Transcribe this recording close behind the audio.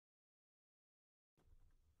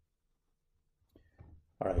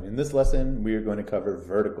All right, in this lesson, we are going to cover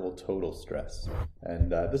vertical total stress.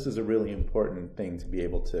 And this is a really important thing to be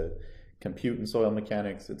able to compute in soil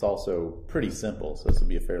mechanics. It's also pretty simple, so this will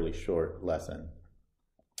be a fairly short lesson.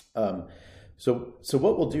 So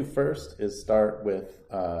what we'll do first is start with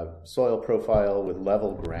soil profile with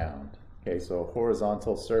level ground. Okay, so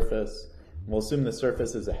horizontal surface. We'll assume the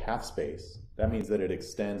surface is a half space. That means that it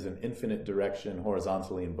extends in infinite direction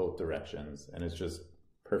horizontally in both directions, and it's just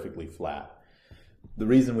perfectly flat. The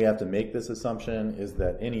reason we have to make this assumption is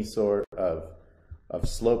that any sort of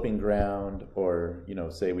sloping ground, or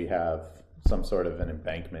say we have some sort of an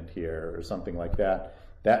embankment here or something like that,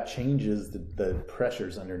 that changes the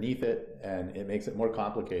pressures underneath it, and it makes it more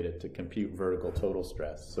complicated to compute vertical total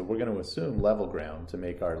stress. So we're going to assume level ground to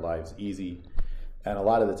make our lives easy. And a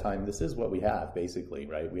lot of the time, this is what we have, basically,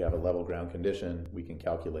 right? We have a level ground condition. We can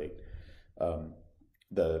calculate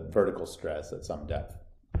the vertical stress at some depth.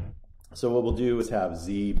 So what we'll do is have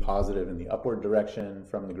z positive in the upward direction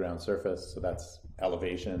from the ground surface. So that's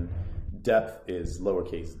elevation. Depth is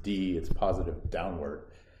lowercase d. It's positive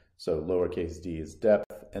downward. So lowercase d is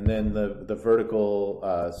depth. And then the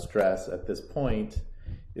vertical stress at this point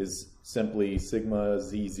is simply sigma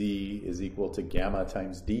zz is equal to gamma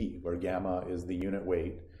times d, where gamma is the unit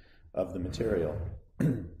weight of the material.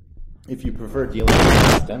 If you prefer dealing with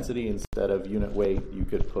mass density instead of unit weight, you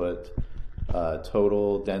could put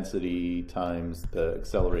total density times the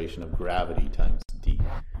acceleration of gravity times d.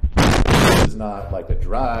 This is not like a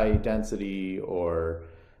dry density or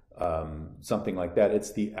something like that.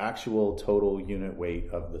 It's the actual total unit weight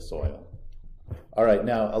of the soil. All right,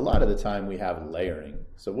 now a lot of the time we have layering.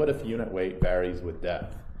 So what if unit weight varies with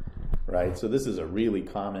depth, right? So this is a really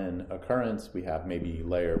common occurrence. We have maybe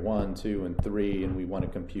layer 1, 2, and 3, and we want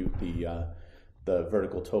to compute the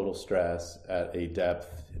vertical total stress at a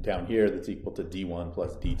depth down here that's equal to d1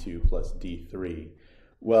 plus d2 plus d3.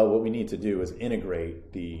 Well, what we need to do is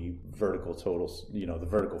integrate the vertical totals, the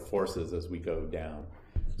vertical forces as we go down.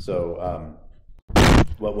 So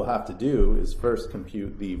what we'll have to do is first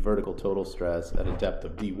compute the vertical total stress at a depth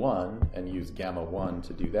of d1 and use gamma 1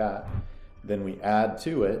 to do that. Then we add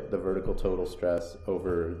to it the vertical total stress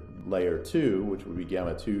over layer 2, which would be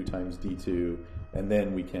gamma 2 times d2, and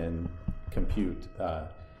then we can compute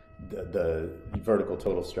the vertical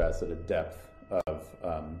total stress at a depth of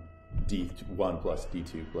d1 plus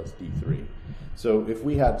d2 plus d3. So if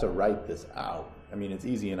we had to write this out, I mean, it's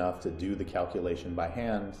easy enough to do the calculation by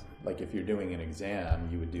hand. Like if you're doing an exam,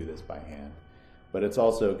 you would do this by hand. But it's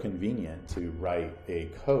also convenient to write a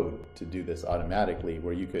code to do this automatically,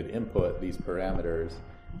 where you could input these parameters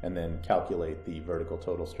and then calculate the vertical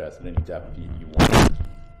total stress at any depth you want.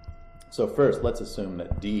 So first, let's assume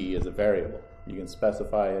that d is a variable. You can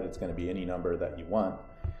specify it. It's going to be any number that you want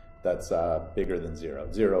that's bigger than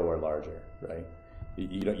 0 or larger, right?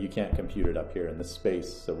 You can't compute it up here in this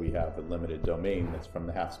space, so we have a limited domain that's from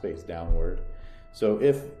the half space downward. So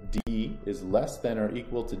if d is less than or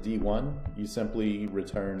equal to d1, you simply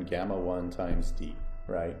return gamma 1 times d,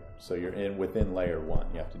 right? So you're within layer 1.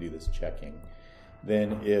 You have to do this checking.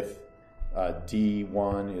 Then if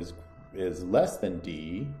d1 is less than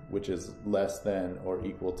d, which is less than or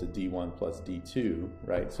equal to d1 plus d2,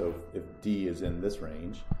 right? So if d is in this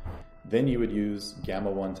range, then you would use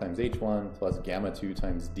gamma 1 times h1 plus gamma 2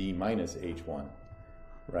 times d minus h1,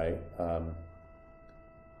 right?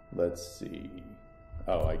 Let's see.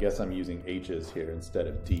 Oh, I guess I'm using h's here instead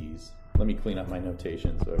of d's. Let me clean up my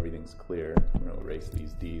notation so everything's clear. I'm going to erase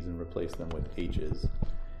these d's and replace them with h's.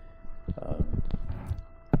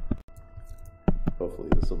 Hopefully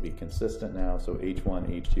this will be consistent now. So h1,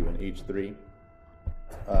 h2, and h3.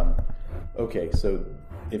 Okay, so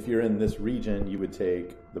if you're in this region, you would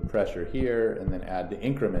take the pressure here and then add the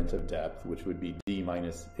increment of depth, which would be d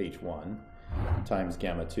minus h1 times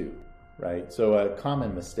gamma 2, right? So a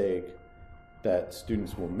common mistake that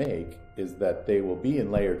students will make is that they will be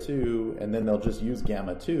in layer 2 and then they'll just use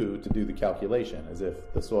gamma 2 to do the calculation as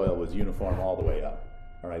if the soil was uniform all the way up.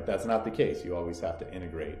 All right, that's not the case. You always have to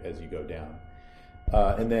integrate as you go down.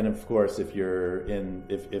 And then, of course, if you're in,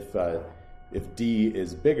 if d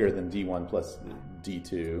is bigger than d1 plus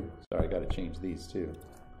d2, sorry, I got to change these too.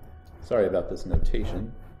 Sorry about this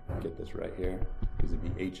notation. Get this right here. These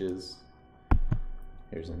would be h's.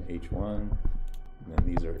 Here's an h1, and then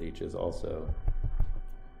these are h's also.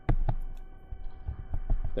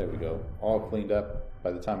 There we go. All cleaned up.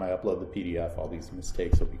 By the time I upload the PDF, all these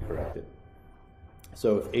mistakes will be corrected.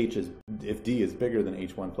 So if d is bigger than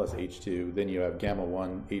h1 plus h2, then you have gamma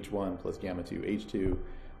 1 h1 plus gamma 2 h2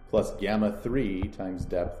 plus gamma 3 times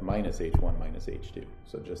depth minus h1 minus h2.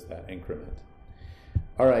 So just that increment.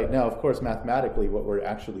 All right, now of course mathematically what we're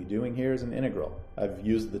actually doing here is an integral. I've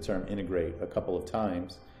used the term integrate a couple of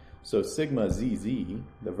times. So sigma ZZ,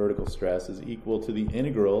 the vertical stress, is equal to the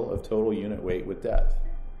integral of total unit weight with depth.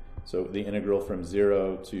 So the integral from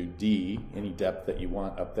 0 to d, any depth that you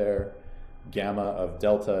want up there, gamma of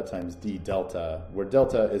delta times d delta, where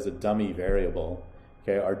delta is a dummy variable.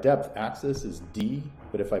 Okay, our depth axis is d,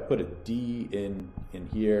 but if I put a d in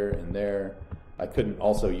here and there, I couldn't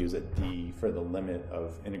also use a d for the limit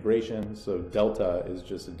of integration, so delta is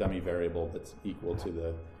just a dummy variable that's equal to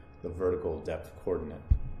the vertical depth coordinate.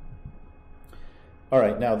 All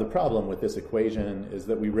right, now the problem with this equation is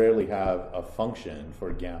that we rarely have a function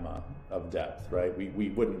for gamma of depth, right? We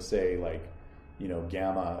wouldn't say like, you know,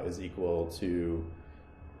 gamma is equal to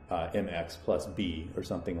mx plus b or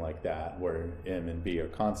something like that, where m and b are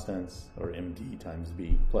constants, or md times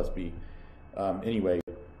b plus b. Anyway,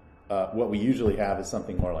 what we usually have is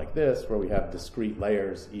something more like this, where we have discrete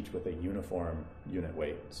layers, each with a uniform unit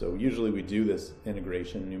weight. So usually we do this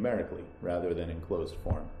integration numerically rather than in closed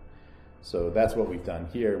form. So that's what we've done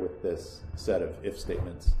here with this set of if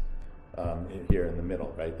statements here in the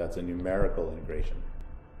middle, right? That's a numerical integration.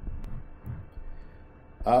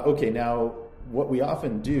 Okay, now what we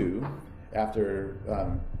often do after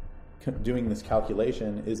doing this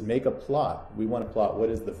calculation is make a plot. We want to plot what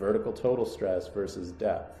is the vertical total stress versus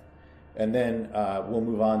depth. And then we'll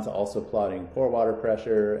move on to also plotting pore water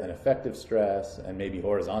pressure and effective stress and maybe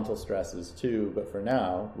horizontal stresses too. But for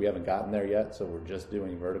now, we haven't gotten there yet, so we're just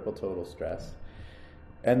doing vertical total stress.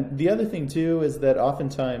 And the other thing too is that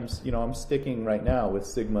oftentimes, you know, I'm sticking right now with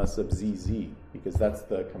sigma sub ZZ because that's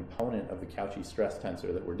the component of the Cauchy stress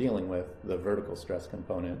tensor that we're dealing with, the vertical stress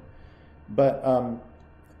component. But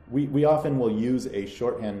we often will use a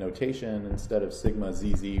shorthand notation instead of sigma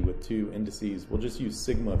ZZ with two indices. We'll just use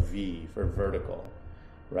sigma V for vertical,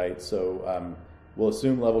 right? So we'll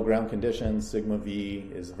assume level ground conditions, sigma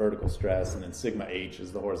V is vertical stress, and then sigma H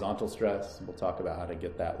is the horizontal stress. We'll talk about how to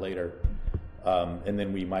get that later. And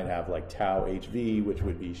then we might have like tau HV, which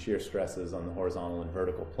would be shear stresses on the horizontal and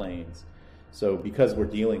vertical planes. So because we're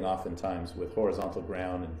dealing oftentimes with horizontal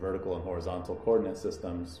ground and vertical and horizontal coordinate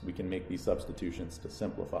systems, we can make these substitutions to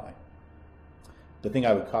simplify. The thing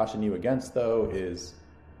I would caution you against, though, is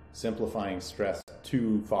simplifying stress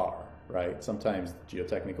too far, right? Sometimes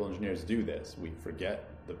geotechnical engineers do this. We forget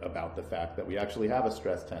about the fact that we actually have a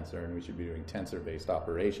stress tensor and we should be doing tensor-based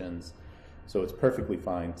operations. So it's perfectly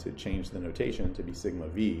fine to change the notation to be sigma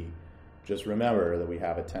V. Just remember that we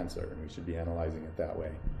have a tensor and we should be analyzing it that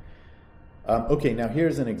way. Okay, now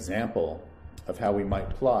here's an example of how we might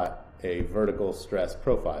plot a vertical stress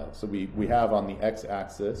profile. So we have on the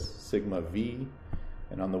x-axis sigma V,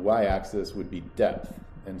 and on the y-axis would be depth.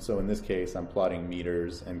 And so in this case, I'm plotting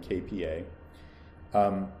meters and kPa.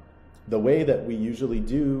 The way that we usually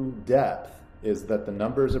do depth is that the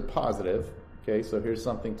numbers are positive. Okay, so here's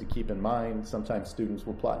something to keep in mind. Sometimes students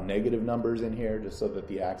will plot negative numbers in here just so that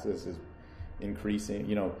the axis is increasing.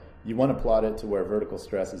 You know, you want to plot it to where vertical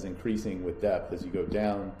stress is increasing with depth as you go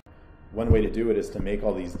down. One way to do it is to make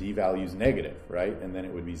all these d values negative, right? And then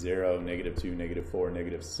it would be 0, -2, -4,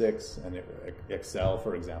 -6, and Excel,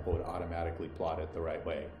 for example, would automatically plot it the right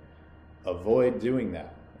way. Avoid doing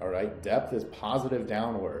that, all right? Depth is positive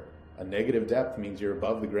downward. A negative depth means you're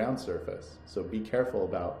above the ground surface. So be careful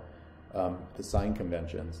about the sign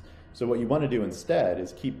conventions. So what you want to do instead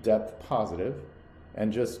is keep depth positive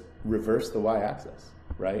and just reverse the y-axis,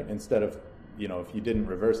 right? Instead of, you know, if you didn't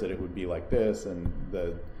reverse it, it would be like this, and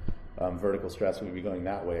the vertical stress would be going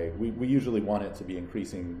that way. We usually want it to be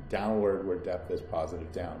increasing downward where depth is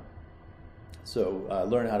positive down. So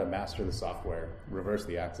learn how to master the software, reverse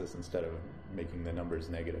the axis instead of making the numbers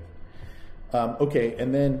negative. Okay,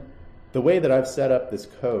 and then the way that I've set up this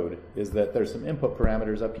code is that there's some input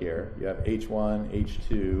parameters up here. You have H1,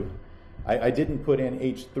 H2. I didn't put in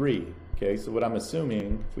H3, okay? So what I'm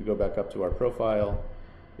assuming, if we go back up to our profile,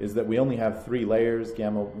 is that we only have 3 layers,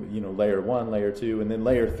 gamma, you know, layer 1, layer 2, and then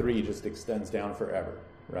layer 3 just extends down forever,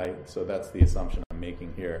 right? So that's the assumption I'm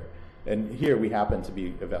making here. And here we happen to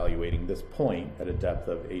be evaluating this point at a depth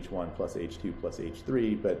of H1 plus H2 plus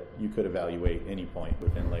H3, but you could evaluate any point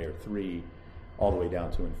within layer 3 all the way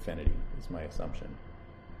down to infinity, is my assumption.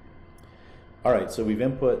 All right, so we've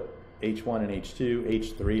input H1 and H2.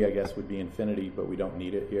 H3, I guess, would be infinity, but we don't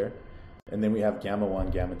need it here. And then we have gamma 1,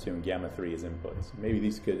 gamma 2, and gamma 3 as inputs. Maybe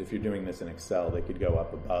these could, if you're doing this in Excel, they could go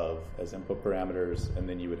up above as input parameters, and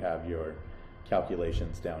then you would have your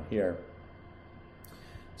calculations down here.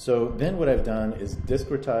 So then what I've done is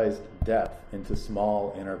discretized depth into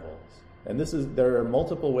small intervals. And there are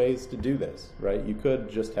multiple ways to do this, right? You could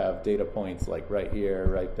just have data points like right here,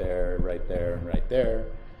 right there, right there, and right there.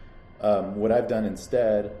 What I've done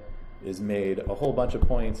instead is made a whole bunch of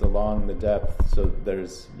points along the depth. So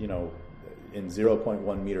there's, in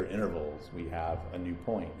 0.1 meter intervals, we have a new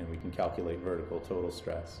point, and we can calculate vertical total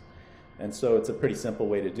stress. And so it's a pretty simple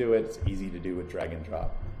way to do it. It's easy to do with drag and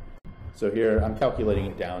drop. So here I'm calculating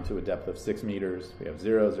it down to a depth of 6 meters. We have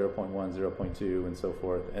 0, 0.1, 0.2, and so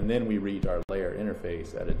forth. And then we reach our layer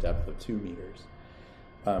interface at a depth of 2 meters.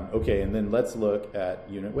 Okay, and then let's look at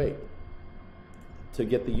unit weight. To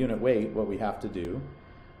get the unit weight, what we have to do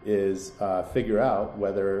is figure out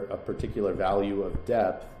whether a particular value of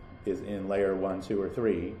depth is in layer 1, 2, or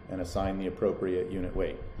 3, and assign the appropriate unit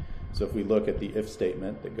weight. So if we look at the if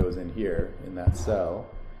statement that goes in here in that cell,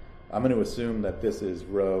 I'm going to assume that this is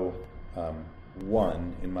row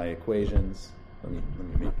 1 in my equations. Let me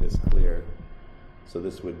make this clear. So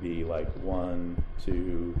this would be like 1,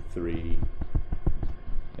 2, 3,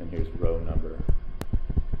 and here's row number.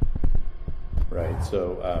 Right,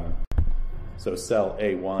 so cell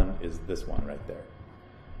A1 is this one right there.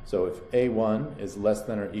 So if A1 is less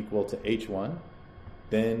than or equal to H1,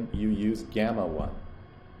 then you use gamma 1,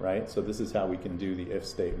 right? So this is how we can do the if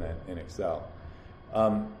statement in Excel.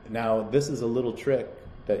 Now, this is a little trick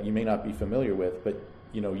that you may not be familiar with, but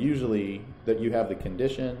usually that you have the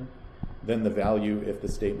condition, then the value if the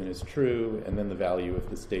statement is true, and then the value if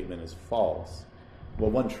the statement is false.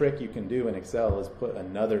 Well, one trick you can do in Excel is put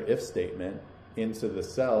another if statement into the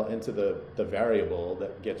cell, into the variable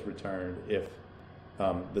that gets returned if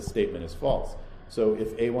the statement is false. So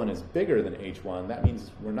if A1 is bigger than H1, that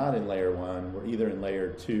means we're not in layer 1, we're either in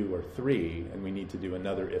layer 2 or 3, and we need to do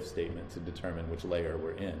another if statement to determine which layer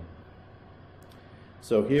we're in.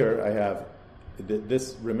 So here I have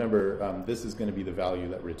this, remember, this is going to be the value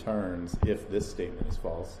that returns if this statement is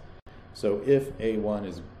false. So if A1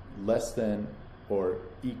 is less than or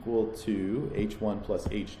equal to H1 plus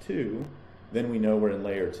H2, then we know we're in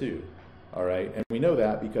layer 2. All right, and we know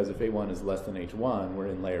that because if A1 is less than H1, we're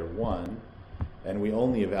in layer 1, and we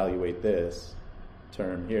only evaluate this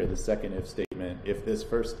term here, the second if statement, if this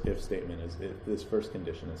first if statement is, if this first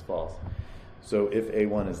condition is false. So if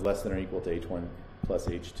A1 is less than or equal to H1 plus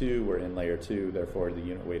H2, we're in layer 2, therefore the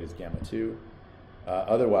unit weight is gamma 2.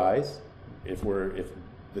 Otherwise, if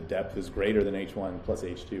the depth is greater than H1 plus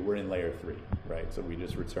H2, we're in layer 3, right? So we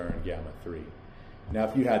just return gamma 3. Now,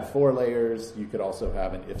 if you had 4 layers, you could also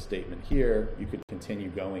have an if statement here. You could continue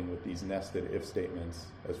going with these nested if statements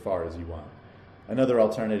as far as you want. Another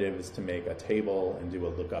alternative is to make a table and do a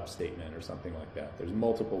lookup statement or something like that. There's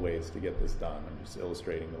multiple ways to get this done. I'm just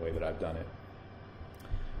illustrating the way that I've done it.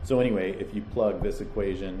 So anyway, if you plug this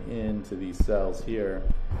equation into these cells here,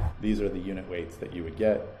 these are the unit weights that you would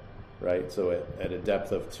get, right? So at a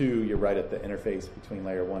depth of 2, you're right at the interface between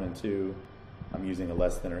layer 1 and 2. I'm using a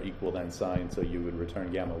less than or equal than sign, so you would return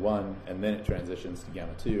gamma 1, and then it transitions to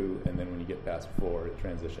gamma 2, and then when you get past 4, it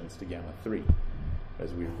transitions to gamma 3.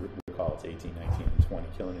 As we recall, it's 18, 19, and 20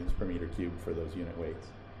 kilonewtons per meter cubed for those unit weights.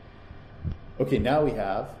 Okay, now we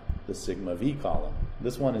have the sigma v column.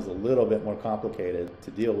 This one is a little bit more complicated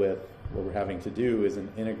to deal with. What we're having to do is an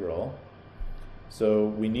integral. So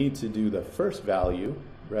we need to do the first value,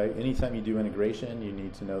 right? Anytime you do integration, you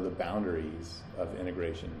need to know the boundaries of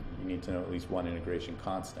integration. You need to know at least one integration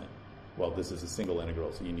constant. Well, this is a single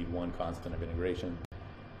integral, so you need one constant of integration.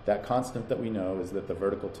 That constant that we know is that the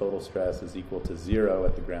vertical total stress is equal to 0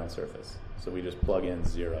 at the ground surface. So we just plug in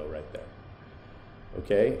 0 right there.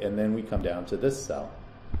 Okay, and then we come down to this cell.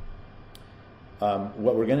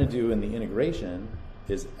 What we're going to do in the integration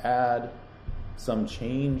is add some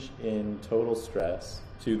change in total stress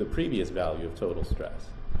to the previous value of total stress,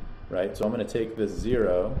 right? So I'm going to take this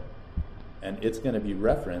 0, and it's going to be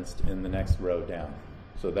referenced in the next row down.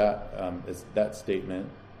 So that is that statement.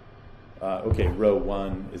 Okay, row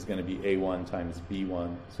 1 is going to be A1 times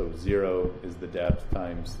B1. So 0 is the depth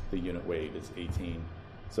times the unit weight is 18.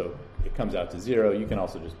 So it comes out to 0. You can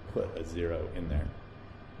also just put a 0 in there.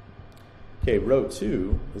 Okay, row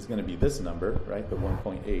 2 is going to be this number, right, the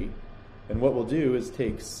 1.8. And what we'll do is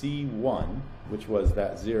take C1, which was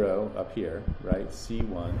that 0 up here, right,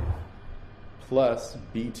 C1, plus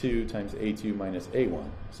B2 times A2 minus A1.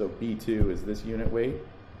 So B2 is this unit weight.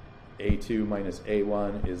 A2 minus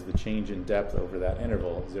A1 is the change in depth over that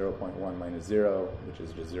interval, 0.1 minus 0, which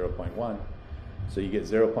is just 0.1. So you get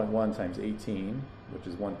 0.1 times 18, which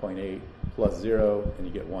is 1.8, plus 0, and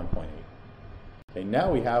you get 1.8. Okay,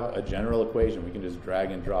 now we have a general equation. We can just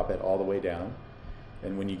drag and drop it all the way down.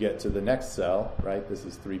 And when you get to the next cell, right, this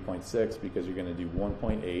is 3.6 because you're going to do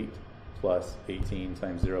 1.8 plus 18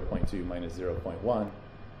 times 0.2 minus 0.1.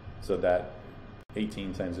 So that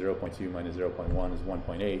 18 times 0.2 minus 0.1 is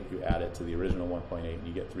 1.8. You add it to the original 1.8 and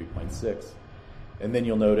you get 3.6. And then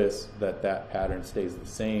you'll notice that that pattern stays the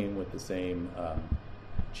same with the same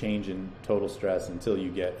change in total stress until you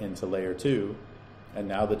get into layer 2. And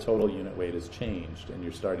now the total unit weight has changed and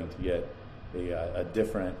you're starting to get a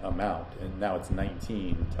different amount. And now it's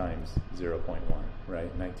 19 times 0.1,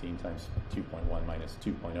 right? 19 times 2.1 minus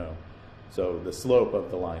 2.0. So the slope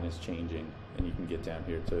of the line is changing and you can get down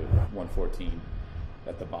here to 114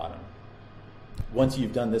 at the bottom. Once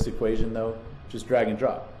you've done this equation though, just drag and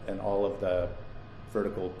drop and all of the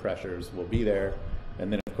vertical pressures will be there.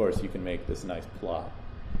 And then of course you can make this nice plot.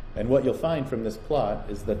 And what you'll find from this plot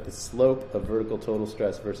is that the slope of vertical total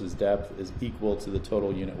stress versus depth is equal to the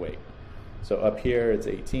total unit weight. So up here it's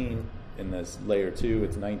 18, in this layer 2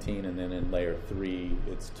 it's 19, and then in layer 3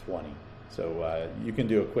 it's 20. So you can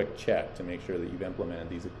do a quick check to make sure that you've implemented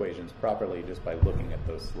these equations properly just by looking at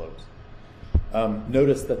those slopes.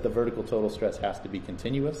 Notice that the vertical total stress has to be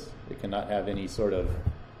continuous. It cannot have any sort of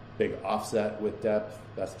big offset with depth.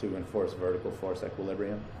 That's to enforce vertical force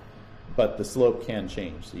equilibrium. But the slope can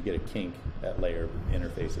change, so you get a kink at layer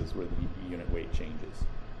interfaces where the unit weight changes.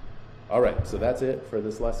 All right, so that's it for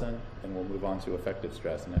this lesson, and we'll move on to effective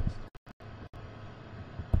stress next.